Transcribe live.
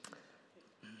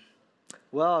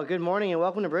Well, good morning and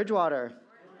welcome to Bridgewater.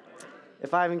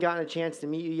 If I haven't gotten a chance to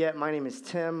meet you yet, my name is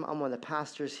Tim. I'm one of the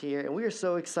pastors here, and we are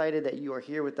so excited that you are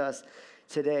here with us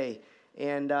today.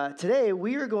 And today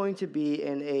we are going to be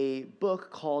in a book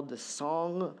called the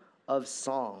Song of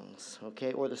Songs,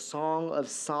 okay, or the Song of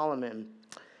Solomon.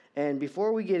 And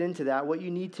before we get into that, what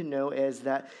you need to know is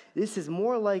that this is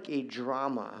more like a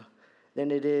drama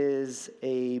than it is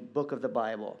a book of the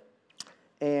Bible.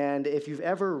 And if you've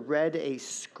ever read a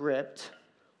script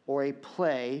or a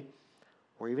play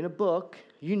or even a book,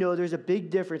 you know there's a big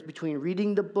difference between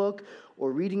reading the book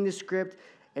or reading the script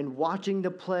and watching the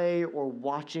play or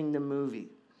watching the movie,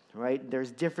 right?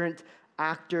 There's different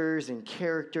actors and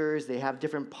characters. They have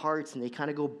different parts, and they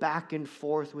kind of go back and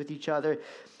forth with each other.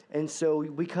 And so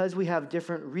because we have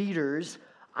different readers,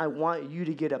 I want you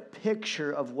to get a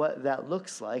picture of what that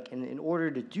looks like. And in order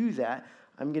to do that,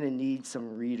 I'm going to need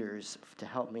some readers to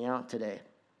help me out today.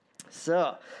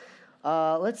 So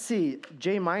let's see.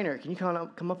 Jay Minor, can you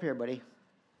come up here, buddy?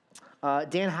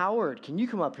 Dan Howard, can you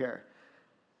come up here?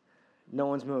 No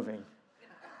one's moving.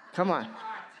 Come on.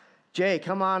 Jay,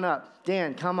 come on up.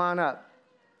 Dan, come on up.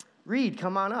 Reed,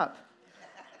 come on up.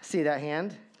 See that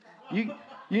hand? You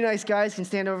nice guys can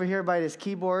stand over here by this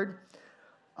keyboard.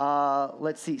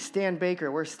 Let's see. Stan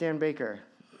Baker. Where's Stan Baker?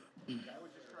 I was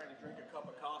just trying to drink a cup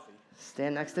of coffee.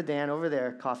 Stand next to Dan over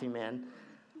there, coffee man.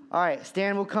 All right,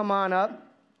 Stan will come on up.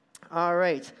 All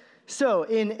right. So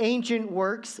in ancient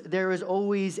works, there is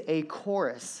always a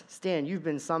chorus. Stan, you've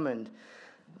been summoned.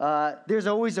 There's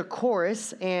always a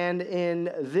chorus, and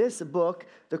in this book,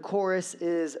 the chorus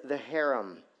is the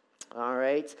harem. All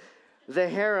right. The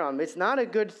harem. It's not a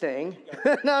good thing.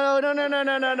 No.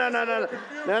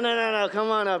 Come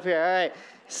on up here. All right.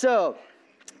 So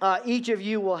each of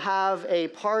you will have a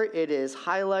part. It is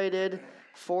highlighted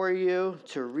for you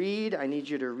to read. I need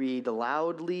you to read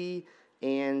loudly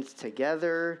and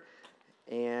together,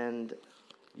 and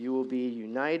you will be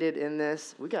united in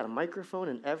this. We got a microphone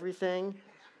and everything.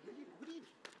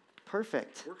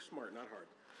 Perfect. Work smart, not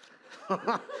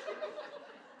hard.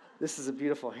 This is a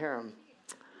beautiful harem.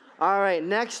 All right,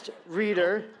 next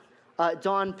reader,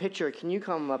 Dawn Pitcher. Can you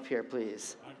come up here,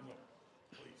 please?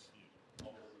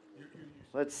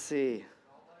 Let's see.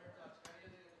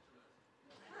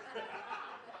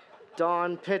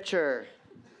 Dawn Pitcher.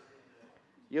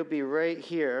 You'll be right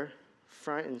here,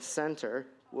 front and center.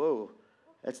 Whoa,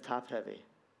 that's top heavy.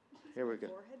 Here we go.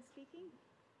 Forehead speaking?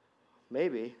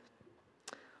 Maybe.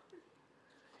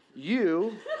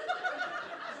 You.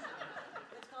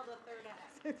 It's called a third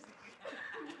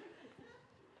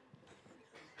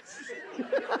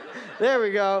act. There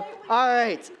we go. All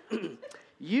right.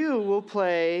 You will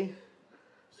play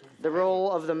the role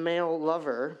of the male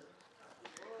lover.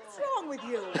 What's wrong with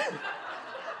you?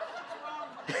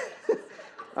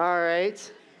 All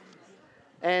right.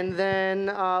 And then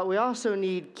we also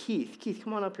need Keith. Keith,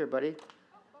 come on up here, buddy.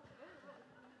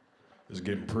 It's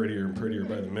getting prettier and prettier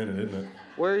by the minute, isn't it?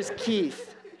 Where's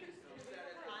Keith?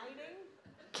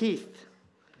 Keith,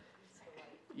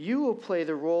 you will play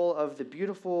the role of the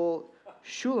beautiful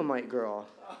Shulamite girl.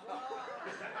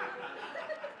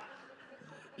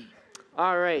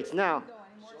 All right. Now,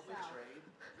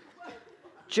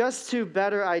 just to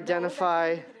better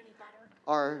identify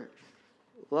our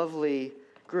lovely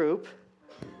group,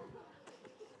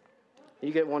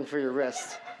 you get one for your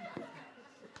wrist.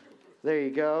 There you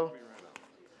go.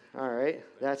 All right,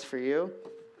 that's for you.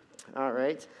 All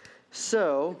right.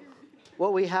 So,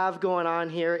 what we have going on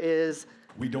here is...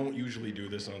 We don't usually do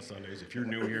this on Sundays. If you're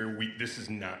new here, this is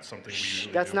not something we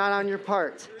usually That's do. not on your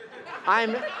part.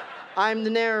 I'm the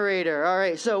narrator. All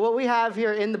right, so what we have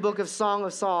here in the book of Song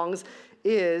of Songs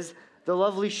is the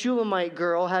lovely Shulamite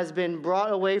girl has been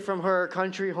brought away from her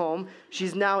country home.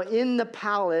 She's now in the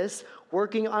palace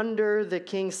working under the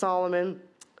King Solomon.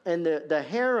 And the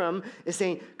harem is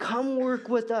saying, come work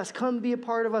with us. Come be a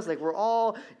part of us. Like, we're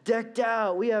all decked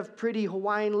out. We have pretty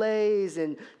Hawaiian leis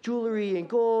and jewelry and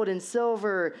gold and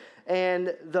silver.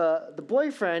 And the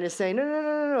boyfriend is saying,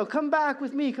 no. Come back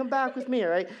with me. Come back with me. All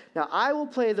right. Now, I will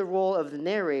play the role of the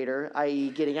narrator, i.e.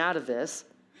 getting out of this.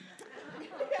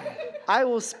 I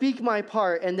will speak my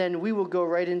part, and then we will go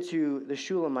right into the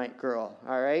Shulamite girl.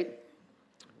 All right.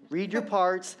 Read your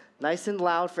parts nice and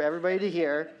loud for everybody to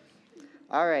hear.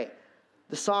 All right,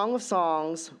 the Song of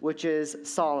Songs, which is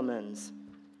Solomon's.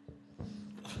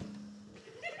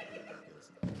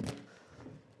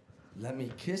 Let me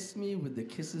kiss me with the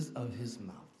kisses of his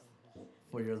mouth,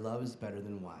 for your love is better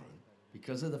than wine.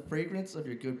 Because of the fragrance of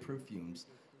your good perfumes,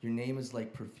 your name is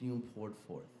like perfume poured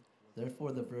forth.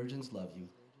 Therefore the virgins love you.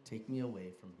 Take me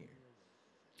away from here.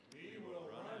 We will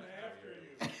run after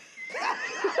you.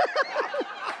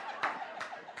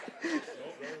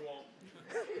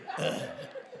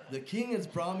 The king has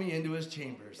brought me into his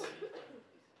chambers.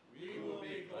 We will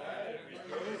be glad and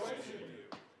rejoice in you.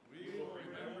 We will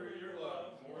remember your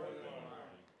love more than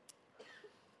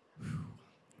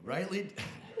wine.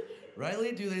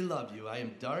 Rightly do they love you. I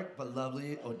am dark but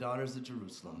lovely, O daughters of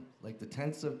Jerusalem, like the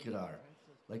tents of Kedar,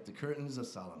 like the curtains of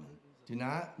Solomon. Do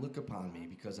not look upon me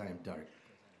because I am dark,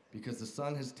 because the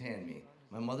sun has tanned me.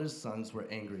 My mother's sons were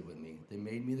angry with me. They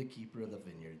made me the keeper of the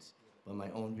vineyards, but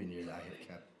my own vineyard I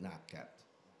have not kept.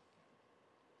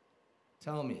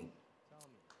 Tell me,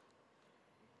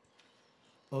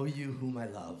 O you whom I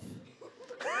love,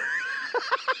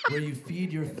 where you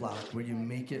feed your flock, where you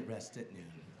make it rest at noon.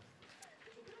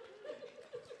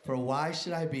 For why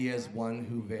should I be as one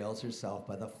who veils herself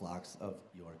by the flocks of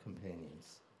your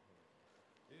companions?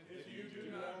 If you do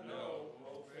not know,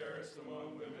 O fairest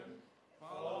among women,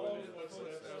 follow in the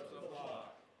footsteps of the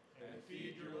flock, and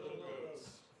feed your little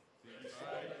goats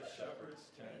beside the shepherd's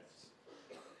tents.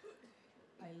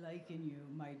 I liken you,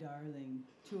 my darling,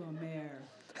 to a mare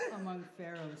among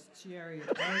Pharaoh's chariot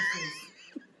horses.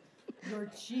 Your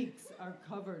cheeks are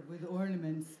covered with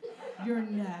ornaments, your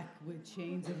neck with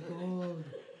chains of gold.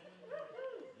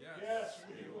 Yes,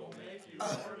 we will make you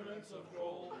ornaments of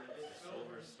gold and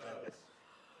silver studs.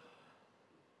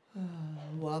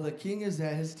 While the king is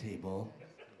at his table,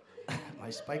 my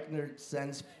spikenard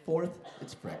sends forth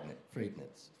its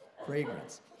fragrance.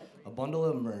 A bundle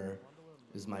of myrrh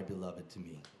is my beloved to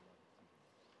me,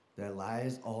 that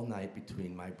lies all night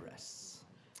between my breasts.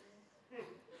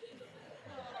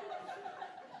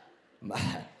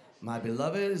 My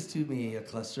beloved is to me a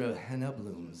cluster of henna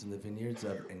blooms in the vineyards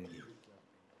of Engi.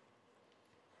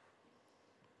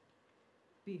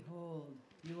 Behold,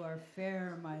 you are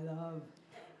fair, my love.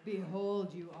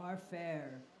 Behold, you are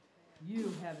fair.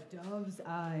 You have dove's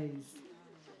eyes.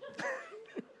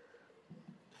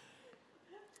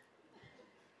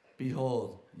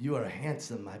 Behold, you are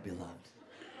handsome, my beloved.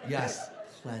 Yes,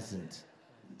 pleasant.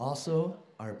 Also,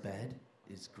 our bed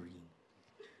is green.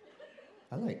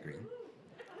 I like green.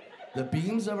 The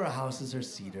beams of our houses are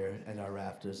cedar, and our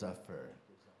rafters are fir.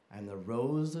 I am the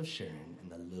rose of Sharon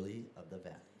and the lily of the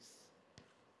valleys.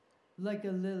 Like a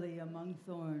lily among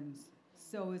thorns,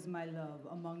 so is my love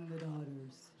among the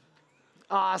daughters.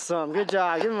 Awesome. Good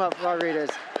job. Give them up for our readers.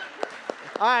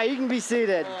 All right, you can be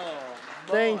seated.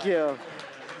 Thank you.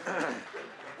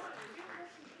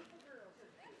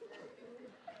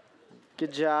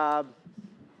 Good job.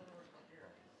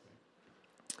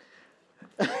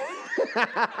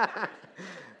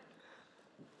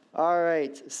 All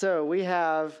right, so we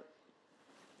have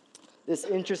this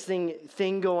interesting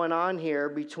thing going on here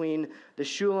between the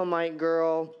Shulamite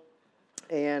girl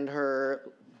and her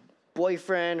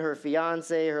boyfriend, her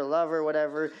fiance, her lover,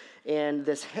 whatever, and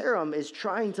this harem is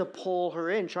trying to pull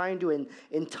her in, trying to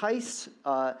entice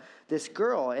this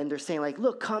girl, and they're saying like,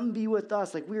 look, come be with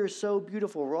us, like we are so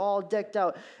beautiful, we're all decked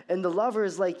out, and the lover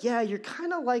is like, yeah, you're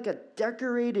kind of like a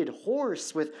decorated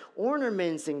horse with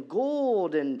ornaments and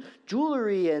gold and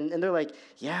jewelry, and they're like,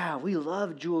 yeah, we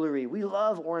love jewelry, we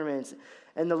love ornaments,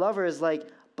 and the lover is like,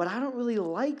 but I don't really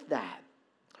like that.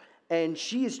 And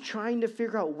she is trying to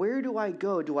figure out, where do I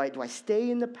go? Do I stay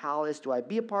in the palace? Do I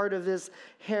be a part of this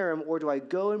harem? Or do I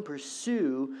go and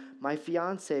pursue my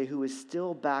fiance who is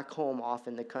still back home off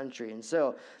in the country? And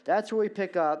so that's where we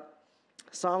pick up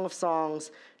Song of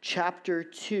Songs, chapter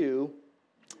 2.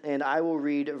 And I will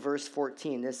read verse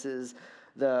 14. This is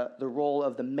the role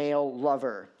of the male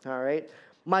lover. All right.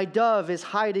 My dove is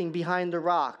hiding behind the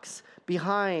rocks,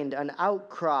 behind an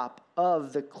outcrop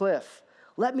of the cliff.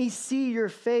 Let me see your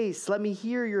face. Let me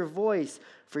hear your voice.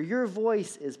 For your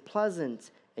voice is pleasant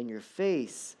and your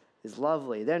face is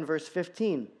lovely. Then verse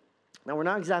 15. Now we're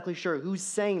not exactly sure who's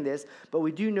saying this, but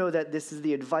we do know that this is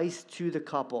the advice to the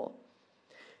couple.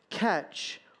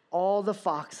 Catch all the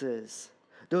foxes,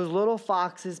 those little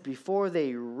foxes, before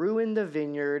they ruin the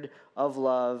vineyard of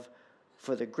love,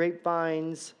 for the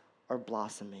grapevines are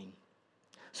blossoming.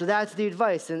 So that's the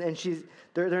advice, and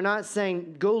they're not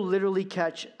saying go literally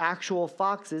catch actual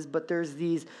foxes, but there's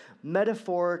these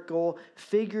metaphorical,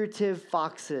 figurative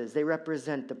foxes. They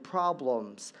represent the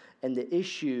problems and the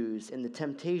issues and the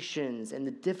temptations and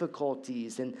the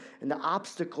difficulties and the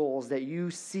obstacles that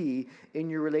you see in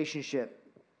your relationship.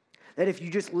 That if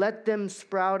you just let them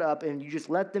sprout up and you just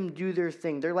let them do their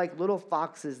thing, they're like little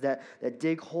foxes that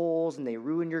dig holes and they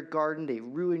ruin your garden, they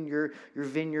ruin your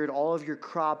vineyard, all of your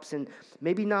crops, and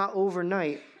maybe not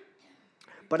overnight,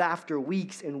 but after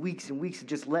weeks and weeks and weeks of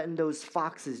just letting those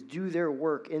foxes do their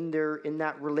work in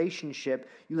that relationship,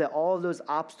 you let all of those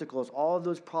obstacles, all of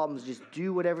those problems just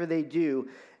do whatever they do,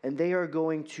 and they are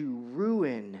going to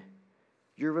ruin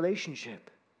your relationship.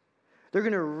 They're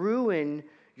going to ruin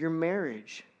your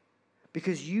marriage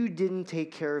because you didn't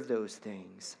take care of those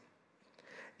things.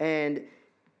 And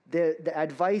the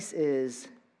advice is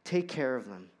take care of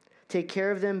them. Take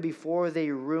care of them before they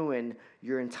ruin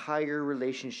your entire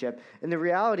relationship. And the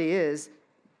reality is,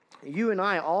 you and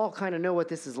I all kind of know what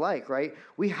this is like, right?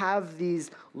 We have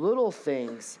these little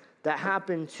things that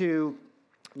happen to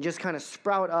just kind of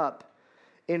sprout up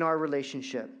in our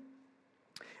relationship.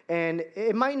 And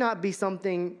it might not be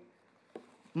something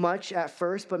much at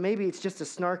first, but maybe it's just a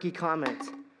snarky comment.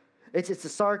 It's a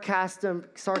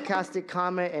sarcastic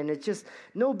comment, and it's just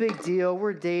no big deal.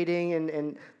 We're dating,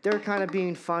 and they're kind of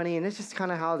being funny, and it's just kind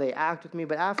of how they act with me.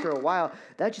 But after a while,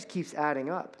 that just keeps adding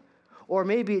up. Or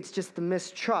maybe it's just the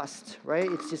mistrust, right?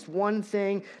 It's just one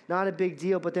thing, not a big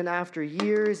deal. But then after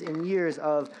years and years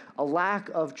of a lack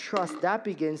of trust, that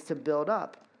begins to build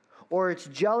up. Or it's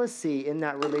jealousy in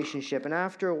that relationship. And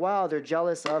after a while, they're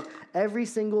jealous of every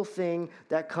single thing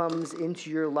that comes into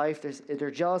your life.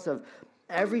 They're jealous of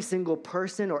every single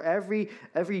person or every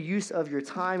use of your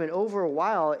time. And over a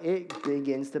while, it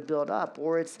begins to build up.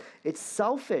 Or it's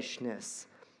selfishness.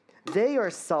 They are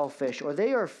selfish, or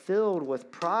they are filled with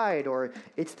pride, or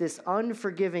it's this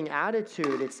unforgiving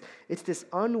attitude. It's this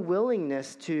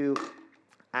unwillingness to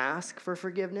ask for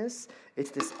forgiveness. It's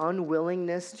this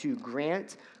unwillingness to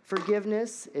grant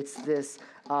forgiveness. It's this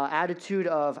attitude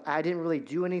of, I didn't really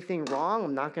do anything wrong.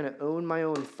 I'm not going to own my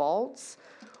own faults.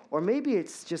 Or maybe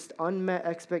it's just unmet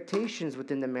expectations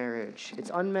within the marriage.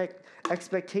 It's unmet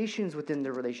expectations within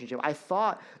the relationship. I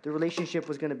thought the relationship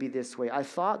was going to be this way. I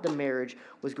thought the marriage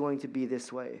was going to be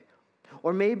this way.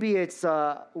 Or maybe it's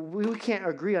we can't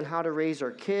agree on how to raise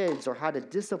our kids or how to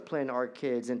discipline our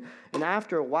kids. And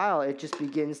after a while, it just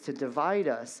begins to divide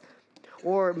us.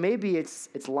 Or maybe it's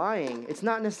lying. It's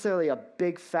not necessarily a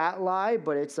big fat lie,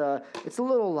 but it's a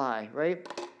little lie, right?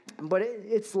 But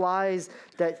it's lies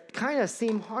that kind of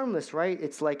seem harmless, right?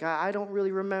 It's like, I don't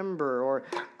really remember, or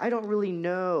I don't really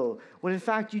know. When in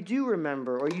fact you do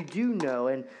remember, or you do know.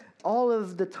 And all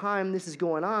of the time this is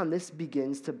going on, this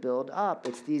begins to build up.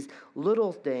 It's these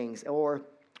little things. Or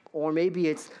maybe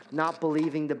it's not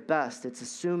believing the best. It's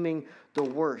assuming the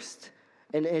worst.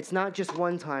 And it's not just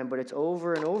one time, but it's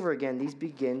over and over again. These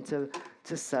begin to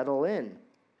settle in.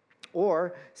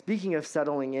 Or, speaking of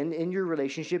settling in your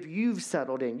relationship, you've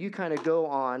settled in. You kind of go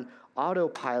on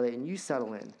autopilot and you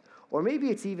settle in. Or maybe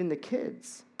it's even the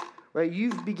kids, right?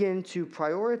 You've begun to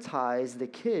prioritize the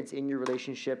kids in your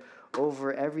relationship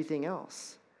over everything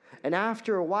else. And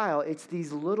after a while, it's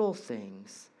these little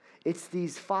things. It's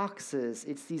these foxes.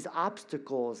 It's these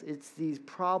obstacles. It's these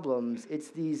problems. It's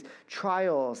these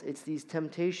trials. It's these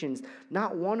temptations.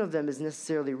 Not one of them is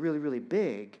necessarily really, really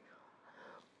big.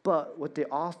 But what the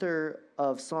author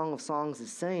of Song of Songs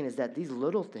is saying is that these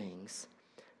little things,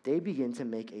 they begin to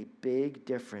make a big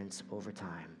difference over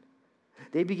time.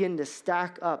 They begin to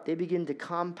stack up. They begin to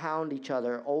compound each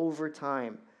other over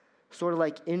time. Sort of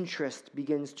like interest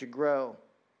begins to grow.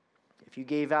 If you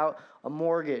gave out a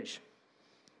mortgage,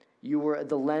 you were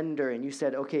the lender and you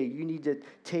said, okay, you need to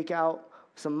take out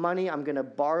some money. I'm going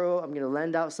to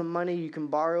lend out some money. You can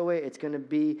borrow it. It's going to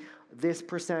be this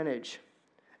percentage.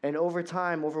 And over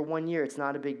time, over 1 year, it's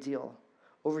not a big deal.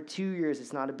 Over 2 years,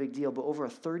 it's not a big deal. But over a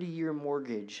 30-year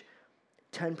mortgage,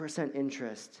 10%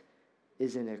 interest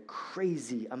is in a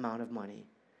crazy amount of money.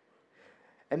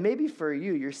 And maybe for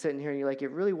you, you're sitting here and you're like, it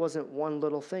really wasn't one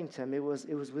little thing, Tim. It was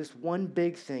this one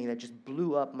big thing that just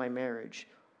blew up my marriage.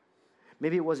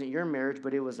 Maybe it wasn't your marriage,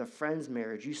 but it was a friend's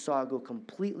marriage. You saw it go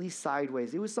completely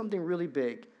sideways. It was something really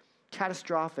big,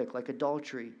 catastrophic, like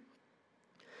adultery.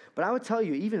 But I would tell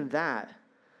you, even that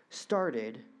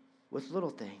started with little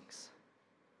things.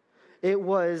 It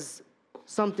was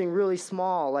something really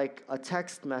small, like a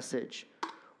text message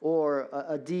or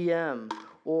a DM,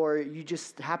 or you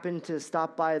just happen to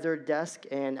stop by their desk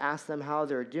and ask them how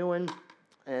they're doing,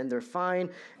 and they're fine.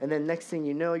 And then next thing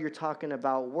you know, you're talking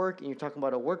about work, and you're talking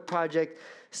about a work project.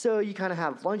 So you kind of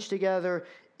have lunch together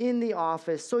in the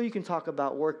office so you can talk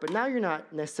about work. But now you're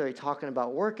not necessarily talking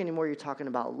about work anymore. You're talking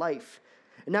about life.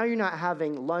 And now you're not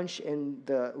having lunch in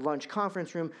the lunch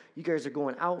conference room. You guys are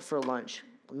going out for lunch.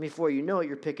 Before you know it,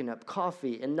 you're picking up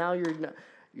coffee. And now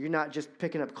you're not just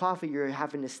picking up coffee, you're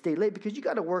having to stay late because you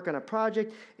got to work on a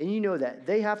project, and you know that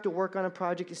they have to work on a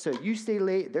project, so you stay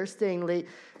late, they're staying late,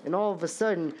 and all of a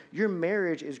sudden, your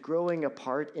marriage is growing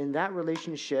apart, and that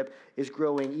relationship is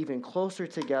growing even closer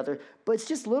together, but it's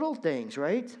just little things,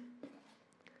 right?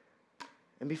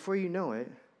 And before you know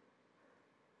it,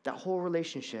 that whole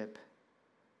relationship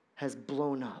has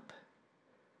blown up.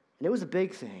 And it was a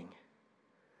big thing,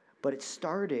 but it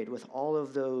started with all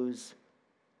of those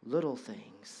little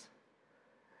things.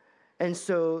 And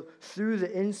so through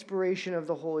the inspiration of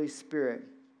the Holy Spirit,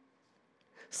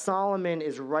 Solomon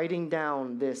is writing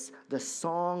down the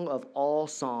song of all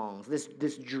songs,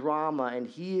 this drama, and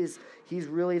he's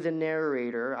really the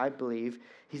narrator, I believe.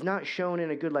 He's not shown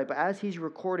in a good light, but as he's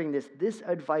recording this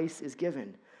advice is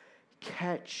given.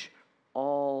 Catch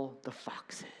all the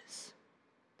foxes.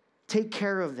 Take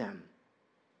care of them.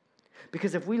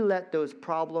 Because if we let those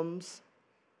problems,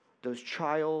 those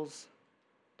trials,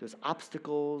 those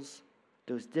obstacles,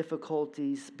 those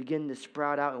difficulties begin to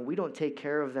sprout out and we don't take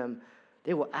care of them,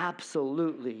 they will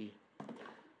absolutely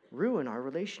ruin our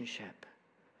relationship.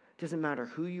 It doesn't matter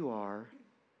who you are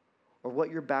or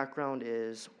what your background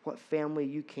is, what family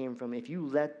you came from. If you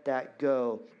let that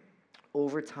go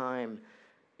over time,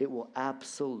 it will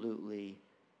absolutely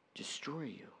destroy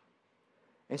you.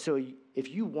 And so if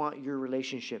you want your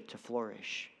relationship to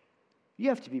flourish, you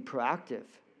have to be proactive.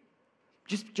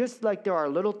 Just like there are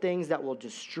little things that will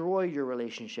destroy your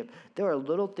relationship, there are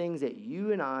little things that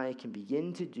you and I can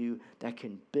begin to do that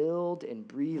can build and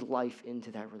breathe life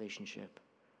into that relationship.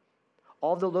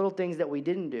 All the little things that we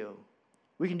didn't do,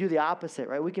 we can do the opposite,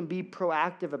 right? We can be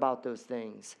proactive about those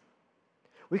things.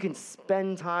 We can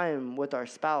spend time with our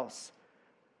spouse.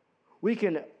 We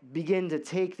can begin to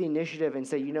take the initiative and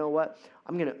say, you know what?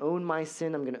 I'm going to own my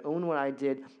sin. I'm going to own what I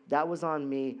did. That was on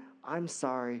me. I'm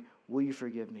sorry. Will you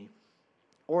forgive me?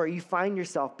 Or you find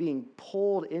yourself being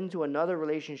pulled into another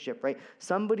relationship, right?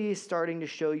 Somebody is starting to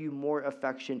show you more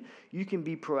affection. You can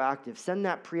be proactive. Send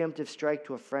that preemptive strike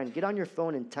to a friend. Get on your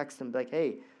phone and text them. Be like,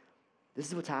 hey, this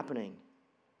is what's happening.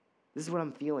 This is what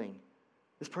I'm feeling.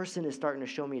 This person is starting to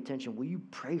show me attention. Will you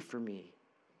pray for me?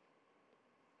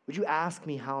 Would you ask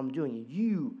me how I'm doing?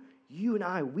 You and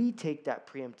I, we take that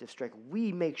preemptive strike.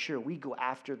 We make sure we go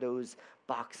after those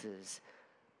boxes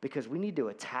because we need to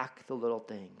attack the little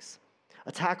things.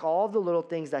 Attack all the little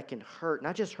things that can hurt,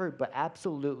 not just hurt, but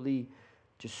absolutely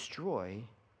destroy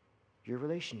your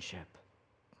relationship.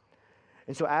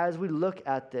 And so as we look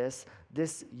at this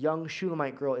young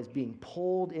Shulamite girl is being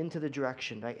pulled into the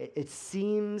direction, right? It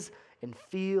seems and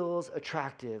feels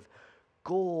attractive.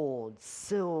 Gold,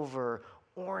 silver,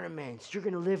 ornaments. You're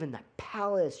going to live in the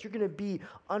palace. You're going to be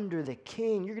under the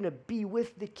king. You're going to be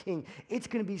with the king. It's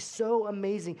going to be so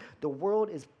amazing. The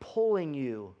world is pulling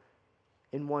you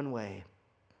in one way.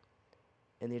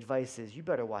 And the advice is you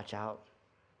better watch out.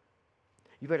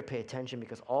 You better pay attention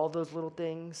because all those little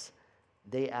things,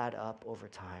 they add up over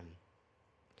time.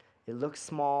 It looks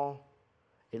small.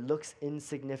 It looks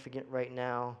insignificant right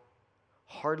now,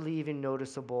 hardly even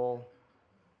noticeable,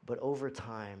 but over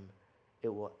time, it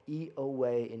will eat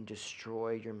away and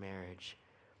destroy your marriage.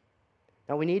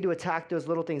 Now, we need to attack those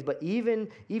little things, but even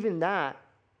that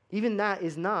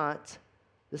is not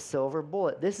the silver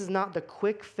bullet. This is not the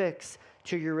quick fix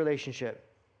to your relationship.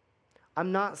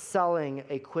 I'm not selling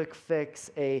a quick fix,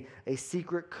 a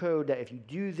secret code that if you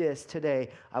do this today,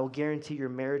 I will guarantee your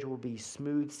marriage will be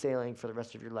smooth sailing for the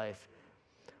rest of your life.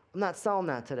 I'm not selling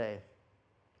that today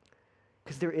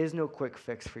because there is no quick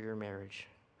fix for your marriage.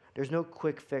 There's no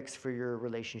quick fix for your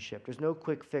relationship. There's no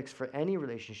quick fix for any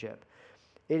relationship.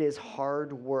 It is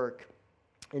hard work.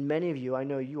 And many of you, I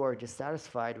know you are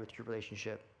dissatisfied with your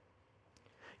relationship.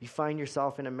 You find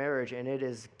yourself in a marriage and it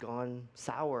has gone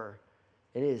sour.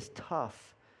 It is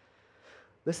tough.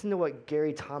 Listen to what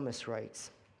Gary Thomas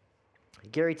writes.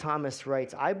 Gary Thomas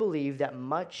writes, I believe that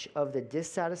much of the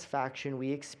dissatisfaction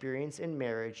we experience in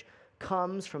marriage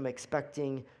comes from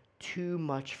expecting too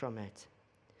much from it.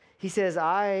 He says,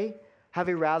 I have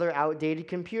a rather outdated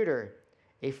computer,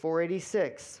 a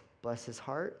 486. Bless his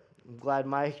heart. I'm glad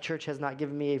my church has not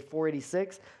given me a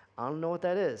 486. I don't know what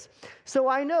that is. So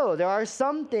I know there are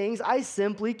some things I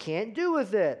simply can't do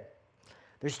with it.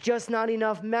 There's just not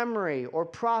enough memory or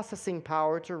processing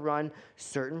power to run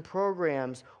certain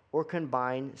programs or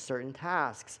combine certain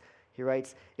tasks. He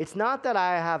writes, it's not that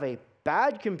I have a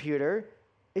bad computer,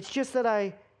 it's just that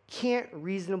I can't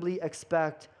reasonably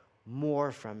expect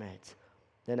more from it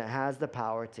than it has the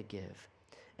power to give.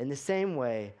 In the same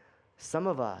way, some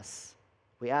of us,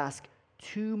 we ask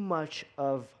too much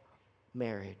of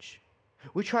marriage.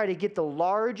 We try to get the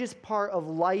largest part of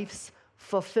life's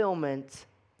fulfillment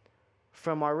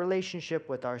from our relationship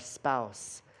with our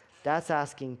spouse. That's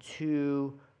asking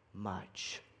too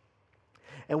much.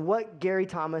 And what Gary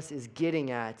Thomas is getting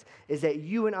at is that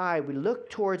you and I, we look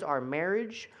towards our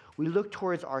marriage, we look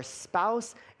towards our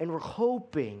spouse, and we're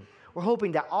hoping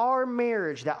that our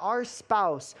marriage, that our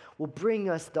spouse will bring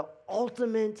us the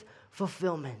ultimate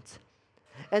fulfillment.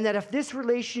 And that if this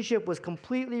relationship was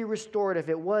completely restored, if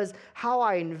it was how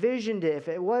I envisioned it, if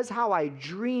it was how I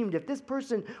dreamed, if this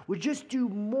person would just do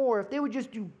more, if they would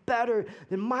just do better,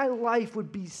 then my life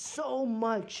would be so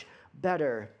much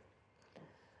better.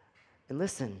 And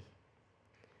listen,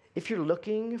 if you're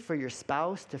looking for your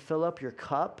spouse to fill up your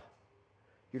cup,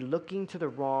 you're looking to the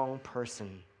wrong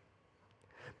person.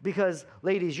 Because,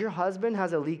 ladies, your husband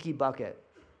has a leaky bucket,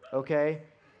 okay?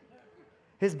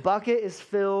 His bucket is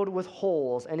filled with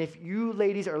holes. And if you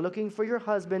ladies are looking for your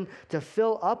husband to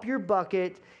fill up your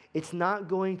bucket, it's not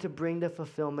going to bring the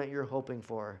fulfillment you're hoping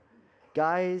for.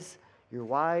 Guys, your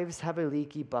wives have a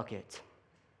leaky bucket.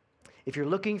 If you're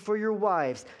looking for your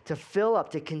wives to fill up,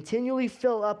 to continually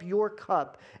fill up your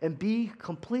cup and be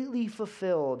completely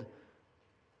fulfilled,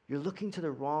 you're looking to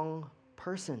the wrong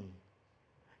person.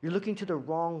 You're looking to the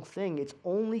wrong thing. It's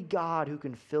only God who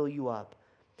can fill you up.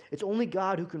 It's only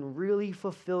God who can really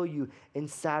fulfill you and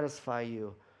satisfy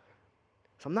you.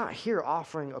 So I'm not here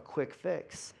offering a quick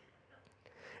fix.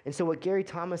 And so what Gary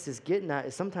Thomas is getting at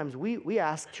is sometimes we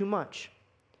ask too much.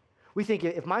 We think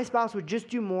if my spouse would just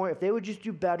do more, if they would just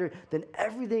do better, then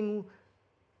everything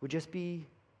would just be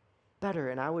better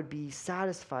and I would be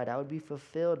satisfied, I would be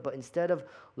fulfilled. But instead of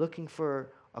looking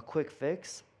for a quick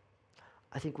fix,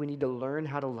 I think we need to learn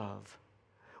how to love.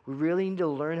 We really need to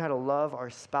learn how to love our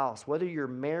spouse. Whether you're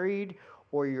married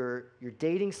or you're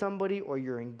dating somebody or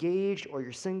you're engaged or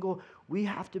you're single, we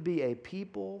have to be a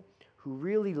people who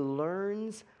really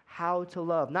learns how to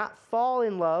love. Not fall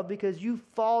in love, because you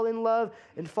fall in love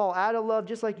and fall out of love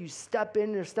just like you step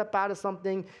in or step out of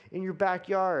something in your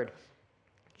backyard.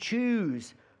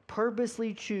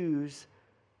 Purposely choose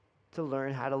to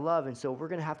learn how to love. And so we're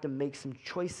going to have to make some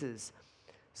choices.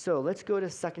 So let's go to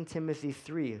 2 Timothy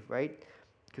 3, right?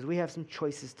 Because we have some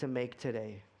choices to make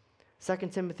today. 2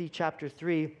 Timothy chapter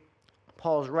 3,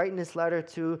 Paul's writing this letter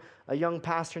to a young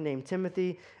pastor named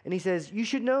Timothy, and he says, "You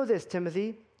should know this,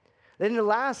 Timothy, that in the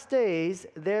last days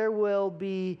there will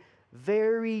be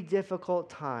very difficult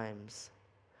times.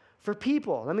 For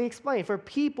people," let me explain, "for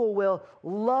people will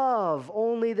love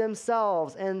only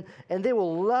themselves, and they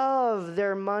will love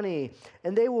their money,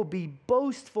 and they will be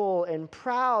boastful and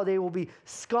proud. They will be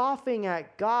scoffing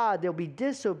at God. They'll be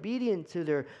disobedient to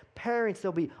their parents.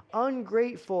 They'll be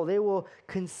ungrateful. They will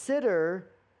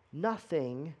consider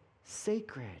nothing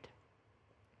sacred."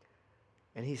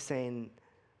 And he's saying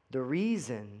the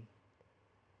reason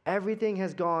everything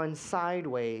has gone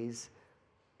sideways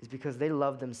is because they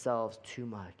love themselves too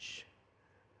much.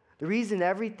 The reason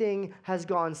everything has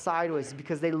gone sideways is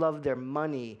because they love their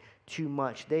money too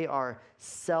much. They are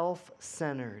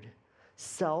self-centered,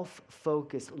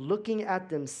 self-focused, looking at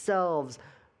themselves,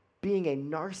 being a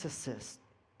narcissist,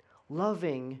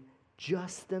 loving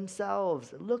just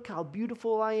themselves. Look how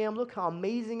beautiful I am. Look how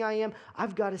amazing I am.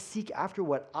 I've got to seek after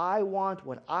what I want,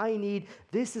 what I need.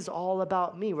 This is all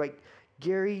about me, right?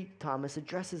 Gary Thomas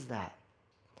addresses that.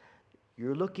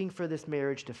 You're looking for this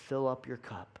marriage to fill up your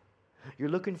cup. You're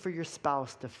looking for your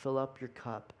spouse to fill up your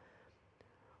cup.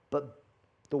 But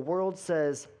the world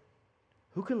says,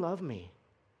 who can love me?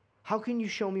 How can you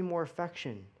show me more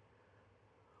affection?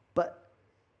 But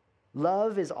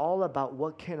love is all about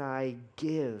what can I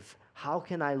give? How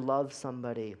can I love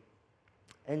somebody?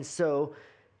 And so,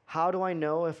 how do I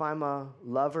know if I'm a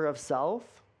lover of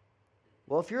self?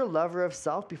 Well, if you're a lover of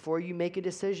self, before you make a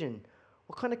decision,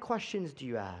 what kind of questions do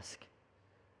you ask?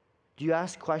 Do you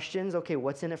ask questions, okay,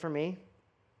 what's in it for me?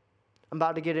 I'm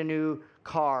about to get a new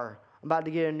car. I'm about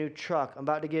to get a new truck. I'm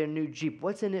about to get a new Jeep.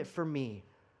 What's in it for me?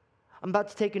 I'm about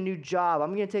to take a new job.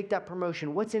 I'm going to take that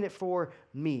promotion. What's in it for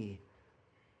me?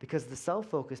 Because the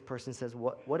self-focused person says,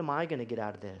 what am I going to get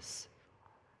out of this?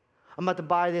 I'm about to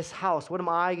buy this house. What am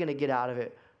I going to get out of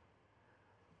it?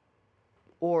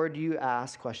 Or do you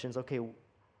ask questions, okay,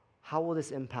 how will this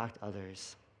impact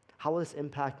others? How will this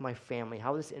impact my family?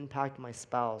 How will this impact my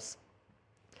spouse?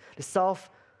 The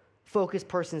self-focused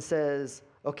person says,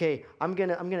 okay, I'm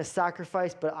gonna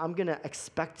sacrifice, but I'm gonna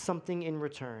expect something in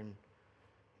return.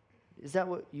 Is that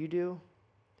what you do?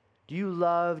 Do you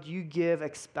love, do you give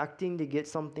expecting to get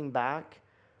something back?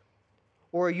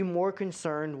 Or are you more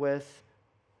concerned with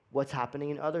what's happening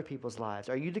in other people's lives?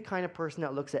 Are you the kind of person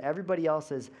that looks at everybody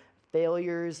else's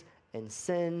failures and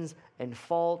sins and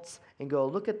faults and go,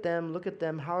 look at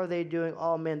them, how are they doing?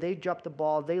 Oh man, they dropped the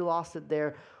ball, they lost it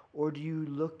there. Or do you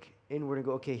look inward and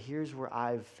go, okay, here's where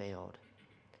I've failed.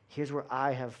 Here's where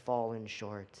I have fallen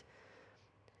short.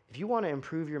 If you want to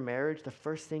improve your marriage, the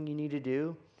first thing you need to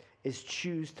do is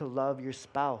choose to love your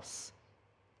spouse.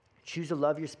 Choose to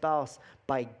love your spouse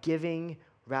by giving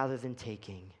rather than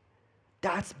taking.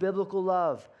 That's biblical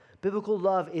love. Biblical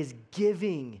love is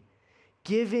giving.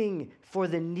 Giving for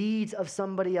the needs of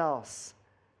somebody else,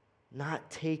 not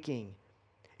taking.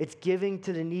 It's giving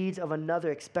to the needs of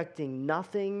another, expecting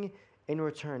nothing in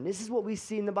return. This is what we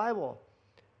see in the Bible.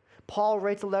 Paul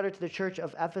writes a letter to the church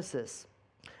of Ephesus,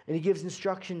 and he gives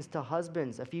instructions to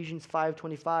husbands, Ephesians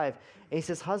 5:25. And he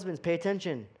says, husbands, pay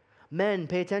attention. Men,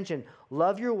 pay attention.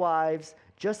 Love your wives,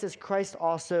 just as Christ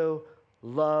also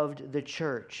loved the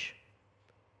church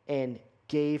and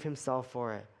gave himself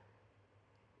for it.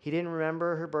 He didn't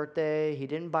remember her birthday. He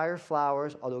didn't buy her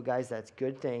flowers, although, guys, that's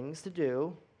good things to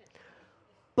do.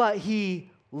 But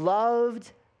he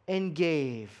loved and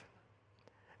gave.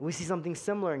 We see something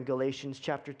similar in Galatians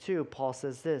chapter 2. Paul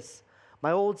says this,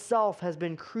 my old self has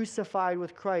been crucified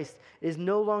with Christ. It is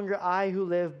no longer I who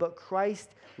live, but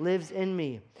Christ lives in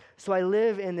me. So I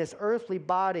live in this earthly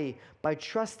body by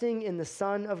trusting in the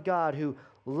Son of God who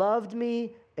loved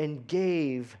me and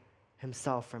gave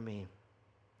himself for me.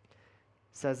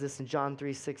 It says this in John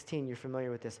 3:16. You're familiar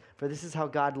with this. For this is how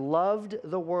God loved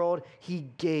the world.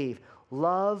 He gave.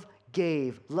 Love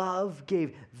gave. Love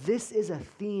gave. This is a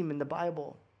theme in the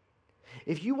Bible.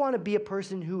 If you want to be a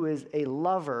person who is a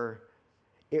lover,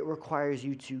 it requires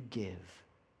you to give.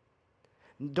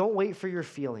 Don't wait for your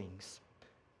feelings.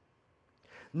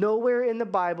 Nowhere in the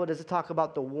Bible does it talk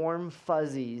about the warm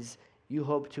fuzzies you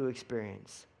hope to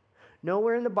experience.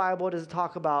 Nowhere in the Bible does it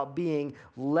talk about being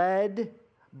led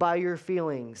by your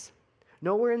feelings.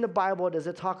 Nowhere in the Bible does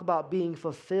it talk about being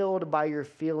fulfilled by your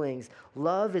feelings.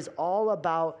 Love is all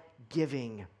about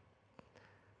giving.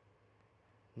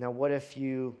 Now, what if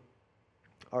you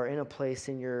are in a place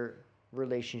in your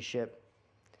relationship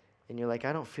and you're like,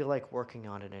 I don't feel like working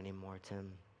on it anymore,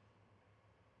 Tim.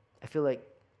 I feel like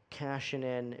cashing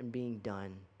in and being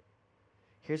done.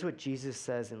 Here's what Jesus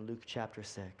says in Luke chapter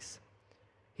 6.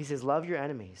 He says, love your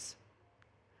enemies.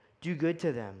 Do good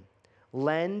to them.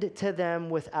 Lend to them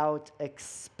without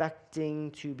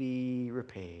expecting to be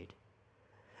repaid.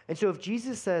 And so if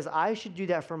Jesus says, I should do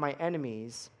that for my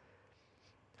enemies,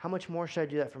 how much more should I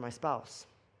do that for my spouse?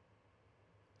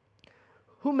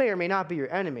 Who may or may not be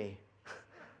your enemy.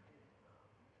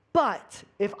 But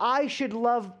if I should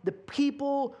love the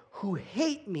people who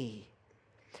hate me,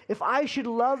 if I should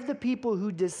love the people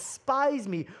who despise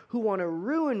me, who want to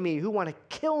ruin me, who want to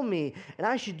kill me, and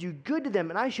I should do good to them,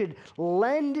 and I should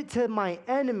lend to my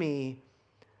enemy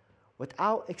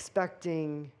without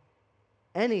expecting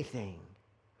anything,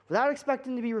 without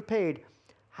expecting to be repaid,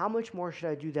 how much more should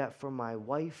I do that for my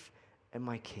wife and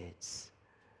my kids?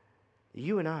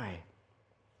 You and I,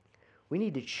 we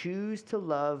need to choose to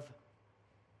love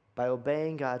by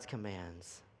obeying God's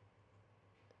commands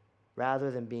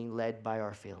rather than being led by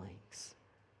our feelings.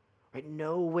 Right?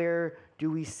 Nowhere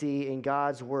do we see in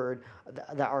God's word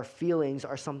that our feelings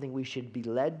are something we should be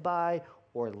led by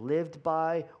or lived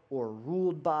by or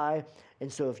ruled by.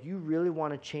 And so if you really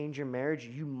want to change your marriage,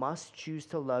 you must choose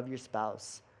to love your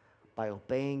spouse by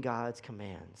obeying God's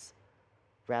commands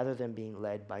rather than being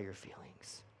led by your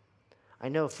feelings. I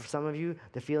know for some of you,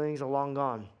 the feelings are long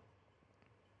gone.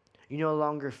 You no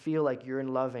longer feel like you're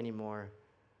in love anymore.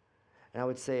 And I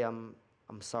would say, I'm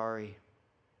sorry.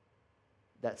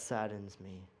 That saddens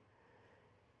me.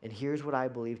 And here's what I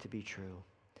believe to be true.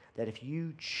 That if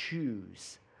you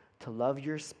choose to love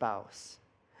your spouse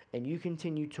and you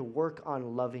continue to work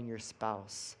on loving your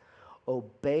spouse,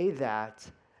 obey that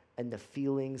and the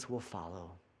feelings will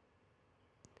follow.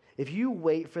 If you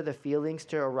wait for the feelings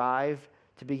to arrive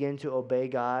to begin to obey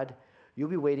God, you'll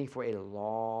be waiting for a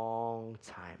long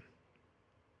time.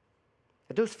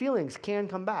 But those feelings can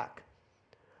come back.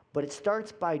 But it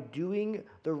starts by doing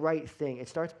the right thing. It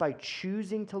starts by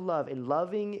choosing to love. And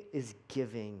loving is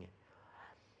giving.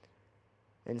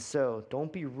 And so,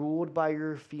 don't be ruled by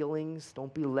your feelings.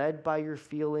 Don't be led by your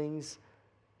feelings.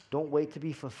 Don't wait to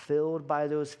be fulfilled by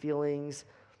those feelings.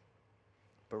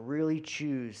 But really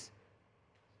choose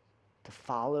to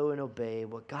follow and obey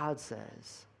what God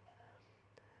says.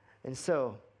 And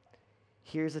so,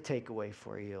 here's a takeaway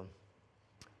for you.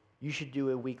 You should do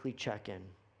a weekly check-in.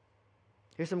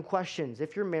 Here's some questions.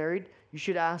 If you're married, you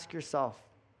should ask yourself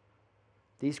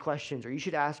these questions, or you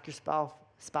should ask your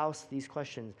spouse these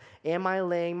questions. Am I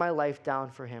laying my life down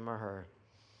for him or her?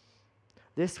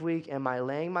 This week, am I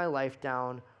laying my life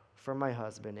down for my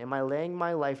husband? Am I laying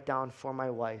my life down for my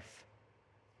wife?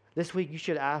 This week, you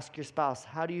should ask your spouse,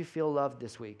 how do you feel loved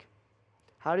this week?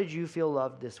 How did you feel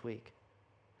loved this week?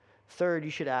 Third,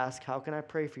 you should ask, how can I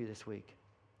pray for you this week?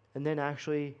 And then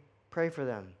actually pray for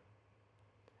them.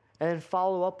 And then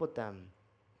follow up with them.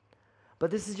 But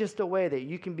this is just a way that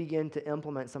you can begin to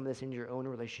implement some of this in your own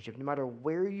relationship. No matter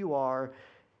where you are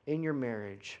in your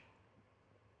marriage,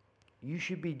 you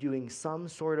should be doing some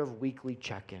sort of weekly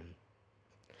check-in.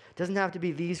 It doesn't have to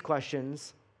be these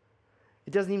questions.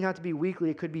 It doesn't even have to be weekly.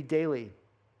 It could be daily.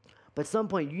 But at some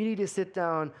point, you need to sit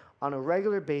down on a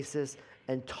regular basis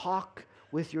and talk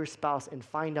with your spouse and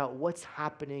find out what's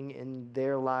happening in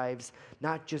their lives,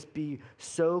 not just be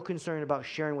so concerned about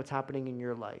sharing what's happening in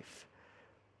your life.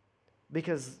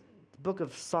 Because the book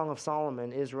of Song of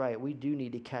Solomon is right. We do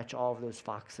need to catch all of those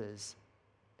foxes.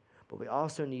 But we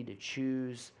also need to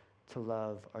choose to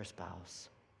love our spouse.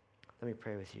 Let me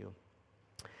pray with you.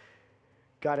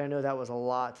 God, I know that was a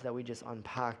lot that we just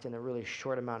unpacked in a really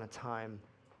short amount of time.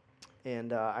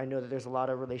 And I know that there's a lot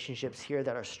of relationships here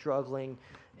that are struggling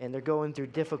and they're going through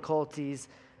difficulties.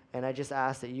 And I just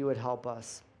ask that you would help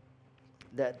us.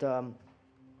 That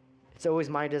it's always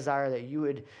my desire that you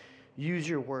would use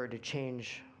your word to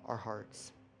change our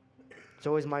hearts. It's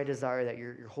always my desire that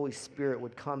your Holy Spirit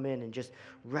would come in and just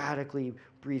radically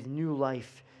breathe new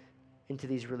life into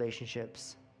these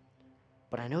relationships.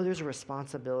 But I know there's a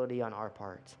responsibility on our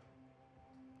part.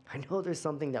 I know there's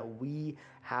something that we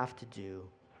have to do.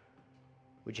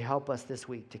 Would you help us this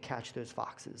week to catch those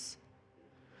foxes?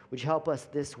 Would you help us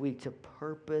this week to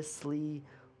purposely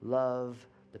love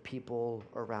the people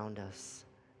around us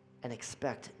and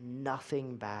expect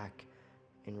nothing back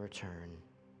in return?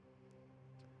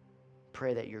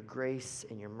 Pray that your grace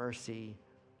and your mercy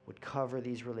would cover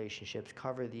these relationships,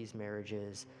 cover these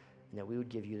marriages, and that we would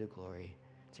give you the glory.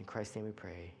 It's in Christ's name we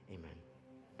pray. Amen.